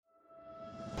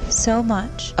So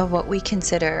much of what we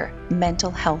consider mental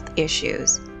health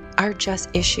issues are just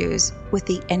issues with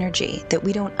the energy that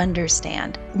we don't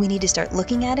understand. We need to start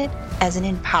looking at it as an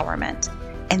empowerment.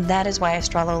 And that is why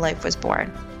Astralo Life was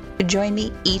born. Join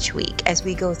me each week as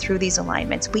we go through these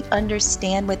alignments. We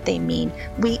understand what they mean.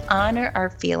 We honor our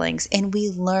feelings and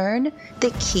we learn the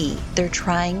key they're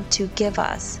trying to give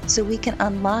us so we can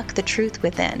unlock the truth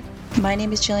within. My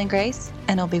name is Jillian Grace,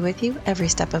 and I'll be with you every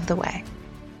step of the way.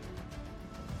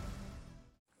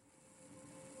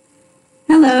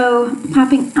 Hello,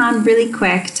 popping on really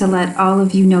quick to let all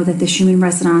of you know that the Schumann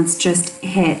resonance just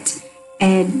hit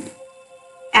an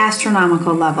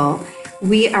astronomical level.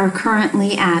 We are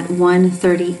currently at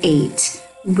 138,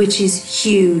 which is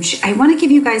huge. I want to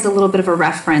give you guys a little bit of a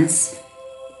reference.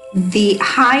 The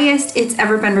highest it's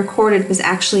ever been recorded was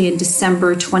actually in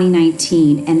December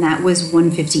 2019, and that was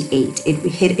 158. It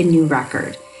hit a new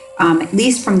record. At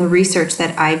least from the research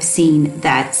that I've seen,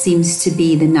 that seems to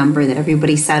be the number that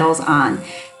everybody settles on.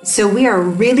 So we are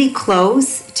really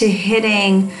close to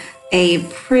hitting a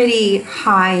pretty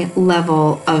high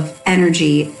level of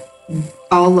energy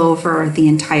all over the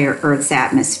entire Earth's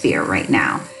atmosphere right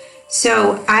now.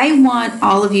 So I want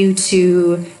all of you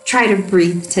to try to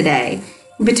breathe today.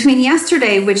 Between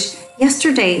yesterday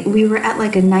we were at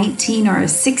like a 19 or a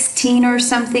 16 or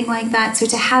something like that. So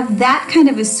to have that kind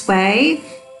of a sway,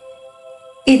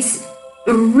 it's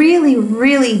really,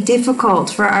 really difficult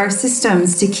for our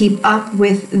systems to keep up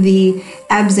with the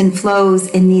ebbs and flows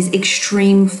in these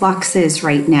extreme fluxes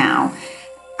right now.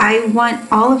 I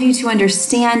want all of you to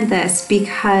understand this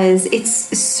because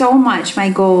it's so much my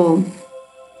goal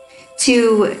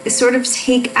to sort of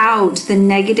take out the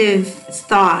negative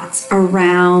thoughts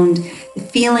around the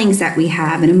feelings that we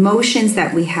have and emotions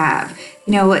that we have.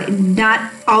 You know,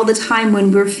 not all the time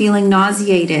when we're feeling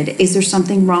nauseated is there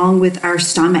something wrong with our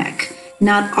stomach.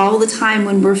 Not all the time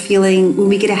when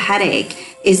we get a headache,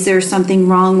 is there something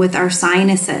wrong with our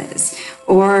sinuses?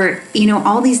 Or, you know,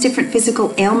 all these different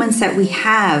physical ailments that we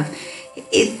have.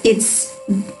 It's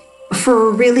for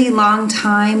a really long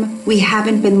time, we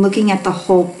haven't been looking at the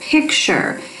whole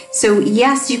picture. So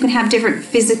yes, you can have different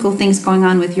physical things going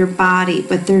on with your body,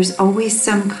 but there's always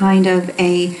some kind of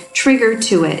a trigger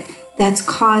to it that's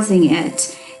causing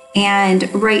it.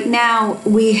 And right now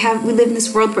we live in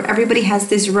this world where everybody has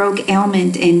this rogue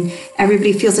ailment and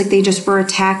everybody feels like they just were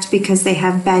attacked because they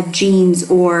have bad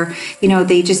genes, or, you know,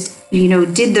 they just, you know,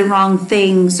 did the wrong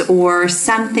things or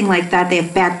something like that. They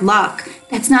have bad luck.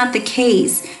 That's not the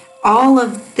case. All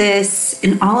of this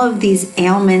and all of these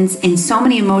ailments and so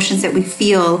many emotions that we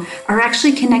feel are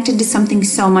actually connected to something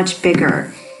so much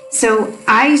bigger. So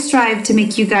I strive to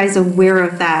make you guys aware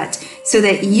of that so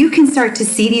that you can start to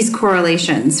see these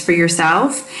correlations for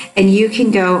yourself and you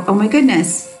can go, oh my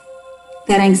goodness,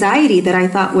 that anxiety that I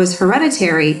thought was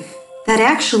hereditary, that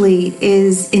actually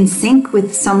is in sync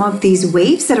with some of these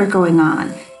waves that are going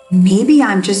on. Maybe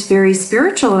I'm just very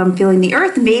spiritual and I'm feeling the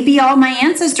earth. Maybe all my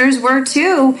ancestors were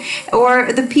too,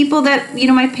 or the people that, you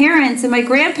know, my parents and my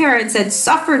grandparents that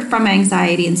suffered from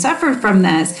anxiety and suffered from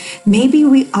this. Maybe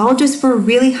we all just were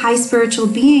really high spiritual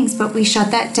beings, but we shut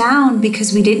that down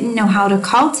because we didn't know how to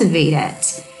cultivate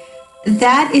it.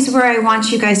 That is where I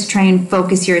want you guys to try and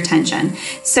focus your attention.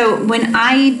 So when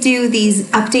I do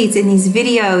these updates in these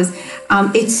videos,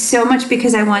 it's so much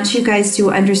because I want you guys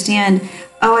to understand,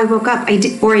 oh, I woke up, I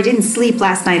didn't sleep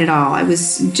last night at all. I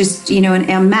was just, you know, in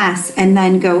a mess. And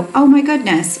then go, oh my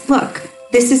goodness, look,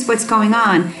 this is what's going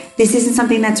on. This isn't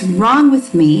something that's wrong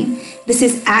with me. This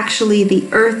is actually the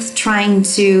earth trying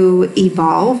to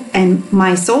evolve and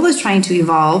my soul is trying to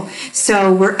evolve.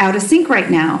 So we're out of sync right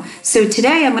now. So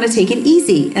today I'm going to take it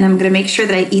easy and I'm going to make sure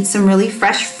that I eat some really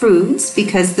fresh foods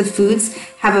because the foods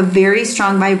have a very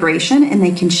strong vibration and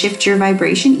they can shift your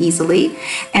vibration easily.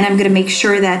 And I'm going to make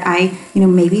sure that I, you know,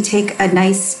 maybe take a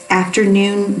nice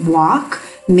afternoon walk,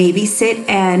 maybe sit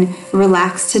and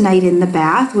relax tonight in the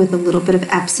bath with a little bit of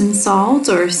Epsom salt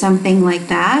or something like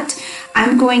that.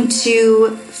 I'm going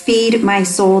to feed my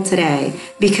soul today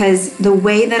because the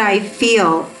way that I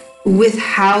feel with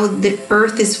how the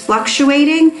earth is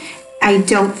fluctuating, I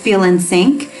don't feel in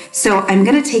sync. So I'm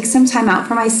going to take some time out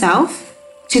for myself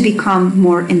to become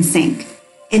more in sync.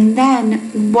 And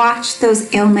then watch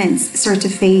those ailments start to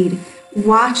fade.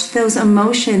 Watch those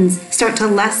emotions start to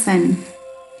lessen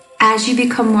as you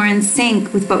become more in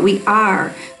sync with what we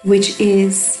are, which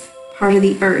is part of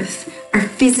the earth. Our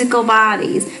physical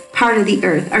bodies, part of the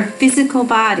earth. Our physical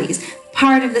bodies,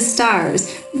 part of the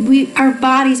stars. Our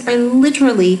bodies are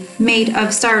literally made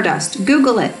of stardust.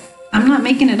 Google it. I'm not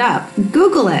making it up.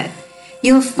 Google it.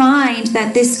 you'll find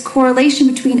that this correlation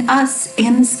between us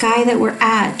and the sky that we're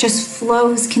at just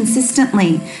flows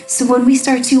consistently. So when we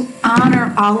start to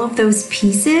honor all of those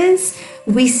pieces,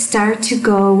 we start to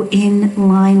go in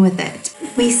line with it.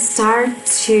 We start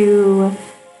to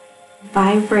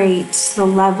vibrate to the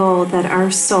level that our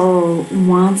soul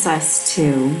wants us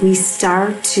to. We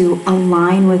start to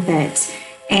align with it,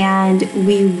 and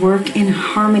we work in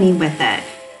harmony with it.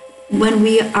 When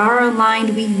we are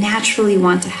aligned, we naturally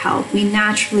want to help. We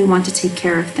naturally want to take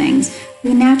care of things.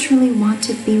 We naturally want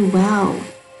to be well.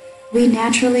 We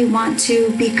naturally want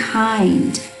to be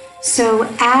kind. So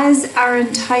as our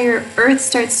entire earth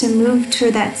starts to move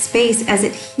to that space, as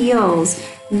it heals,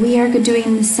 we are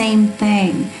doing the same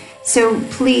thing. So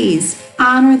please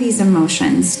honor these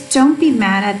emotions. Don't be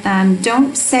mad at them.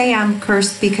 Don't say I'm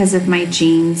cursed because of my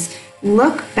genes.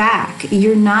 Look back.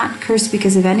 You're not cursed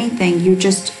because of anything. You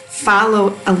just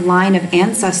follow a line of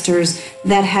ancestors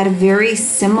that had very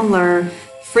similar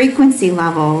frequency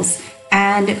levels,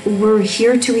 and we're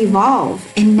here to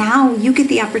evolve. And now you get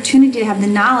the opportunity to have the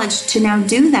knowledge to now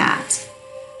do that.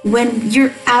 When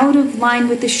you're out of line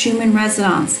with the Schumann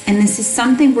resonance, and this is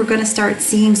something we're going to start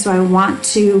seeing, so I want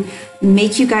to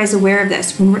make you guys aware of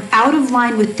this. When we're out of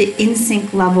line with the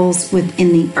in-sync levels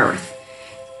within the earth,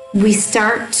 we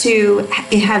start to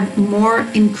have more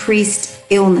increased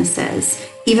illnesses,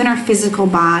 even our physical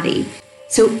body.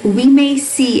 So we may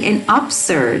see an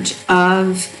upsurge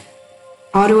of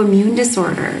autoimmune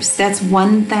disorders. That's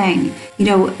one thing. You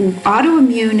know,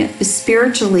 autoimmune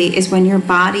spiritually is when your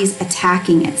body's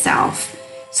attacking itself.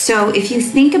 So if you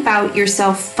think about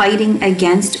yourself fighting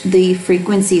against the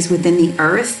frequencies within the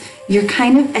earth, you're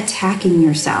kind of attacking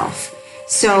yourself.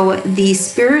 So the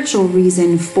spiritual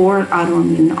reason for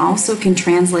autoimmune also can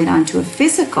translate onto a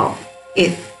physical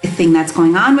thing that's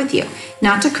going on with you.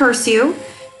 Not to curse you,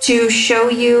 to show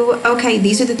you, okay,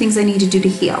 these are the things I need to do to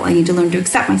heal. I need to learn to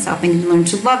accept myself. I need to learn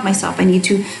to love myself. I need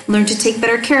to learn to take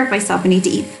better care of myself. I need to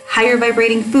eat higher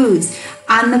vibrating foods.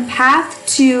 On the path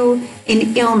to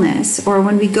an illness, or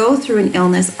when we go through an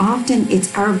illness, often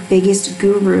it's our biggest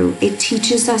guru. It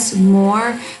teaches us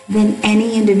more than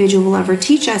any individual will ever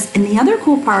teach us. And the other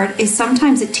cool part is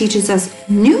sometimes it teaches us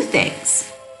new things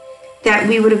that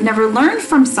we would have never learned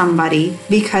from somebody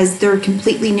because they're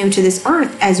completely new to this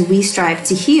earth as we strive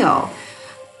to heal.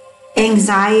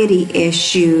 Anxiety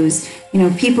issues,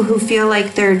 people who feel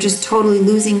like they're just totally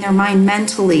losing their mind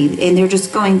mentally and they're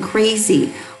just going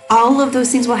crazy. All of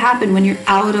those things will happen when you're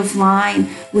out of line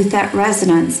with that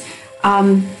resonance.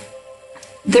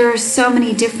 There are so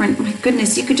many different, my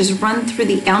goodness, you could just run through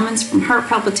the ailments from heart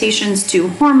palpitations to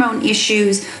hormone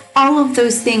issues. All of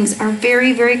those things are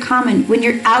very, very common when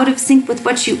you're out of sync with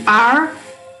what you are,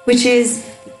 which is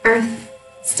earth,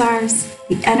 stars,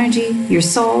 the energy, your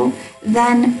soul.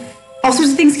 Then all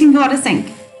sorts of things can go out of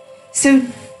sync. So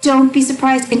don't be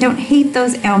surprised and don't hate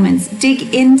those ailments.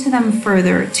 Dig into them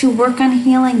further to work on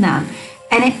healing them.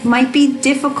 And it might be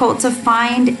difficult to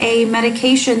find a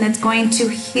medication that's going to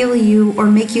heal you or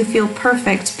make you feel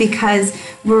perfect because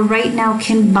we're right now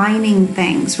combining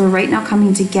things. We're right now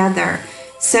coming together.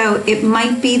 So it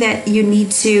might be that you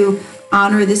need to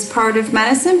honor this part of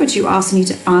medicine, but you also need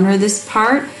to honor this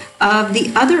part of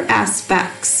the other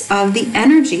aspects of the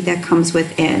energy that comes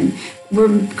within.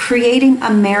 We're creating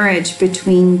a marriage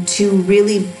between two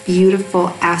really beautiful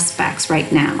aspects right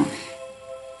now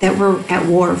that were at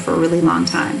war for a really long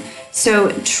time.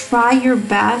 So try your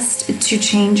best to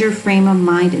change your frame of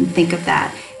mind and think of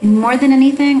that. And more than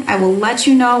anything, I will let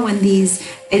you know when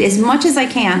as much as I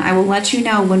can, I will let you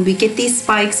know when we get these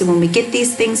spikes and when we get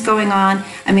these things going on.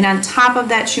 I mean, on top of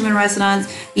that Schumann resonance,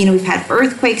 we've had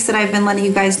earthquakes that I've been letting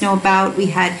you guys know about. We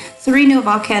had 3 new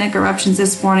volcanic eruptions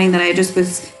this morning that I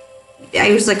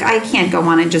was like, I can't go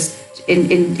on and just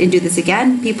and do this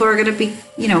again. People are going to be,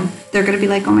 they're going to be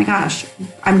like, oh my gosh,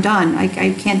 I'm done. I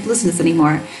can't listen to this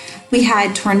anymore. We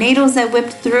had tornadoes that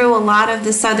whipped through a lot of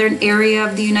the southern area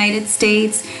of the United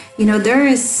States. There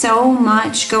is so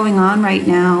much going on right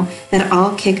now that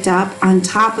all kicked up on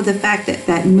top of the fact that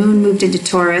that moon moved into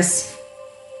Taurus.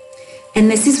 And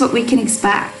this is what we can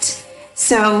expect.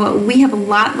 So we have a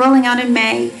lot rolling out in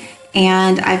May.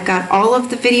 And I've got all of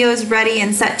the videos ready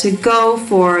and set to go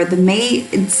for the May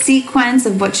sequence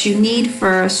of what you need for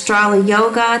Astrala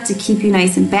Yoga to keep you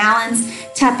nice and balanced.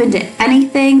 Tap into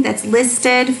anything that's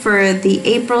listed for the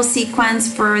April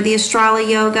sequence for the Astrala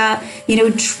Yoga.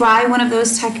 Try one of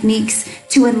those techniques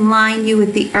to align you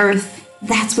with the earth.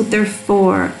 That's what they're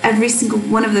for. Every single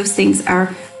one of those things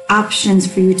are options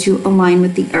for you to align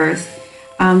with the earth.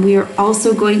 We are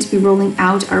also going to be rolling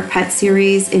out our pet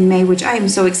series in May, which I am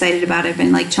so excited about. I've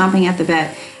been chomping at the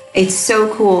bit. It's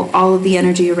so cool, all of the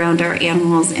energy around our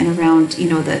animals and around,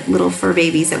 the little fur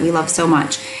babies that we love so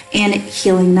much. And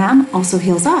healing them also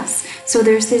heals us. So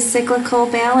there's this cyclical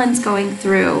balance going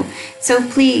through. So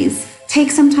please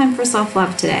take some time for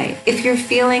self-love today. If you're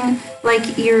feeling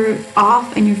like you're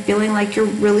off and you're feeling like you're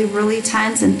really, really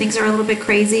tense and things are a little bit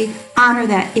crazy, honor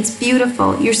that. It's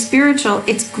beautiful. You're spiritual.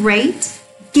 It's great.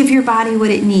 Give your body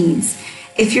what it needs.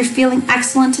 If you're feeling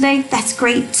excellent today, that's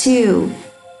great too.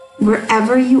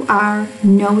 Wherever you are,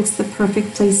 know it's the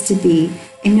perfect place to be,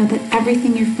 and know that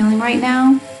everything you're feeling right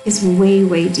now is way,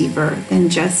 way deeper than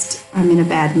just, I'm in a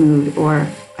bad mood or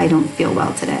I don't feel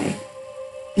well today.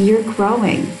 You're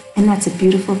growing, and that's a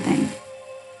beautiful thing.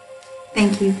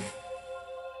 Thank you.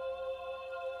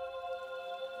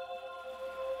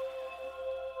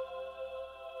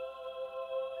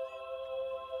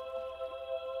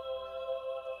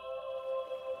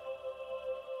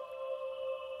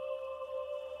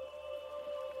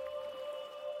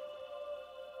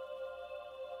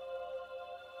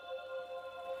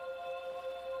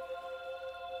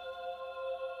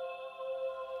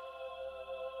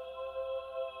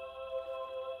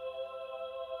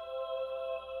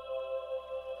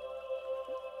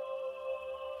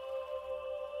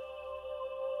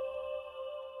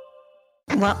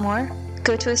 Want more?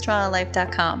 Go to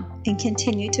astralalife.com and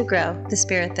continue to grow the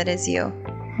spirit that is you.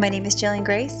 My name is Jillian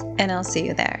Grace, and I'll see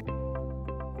you there.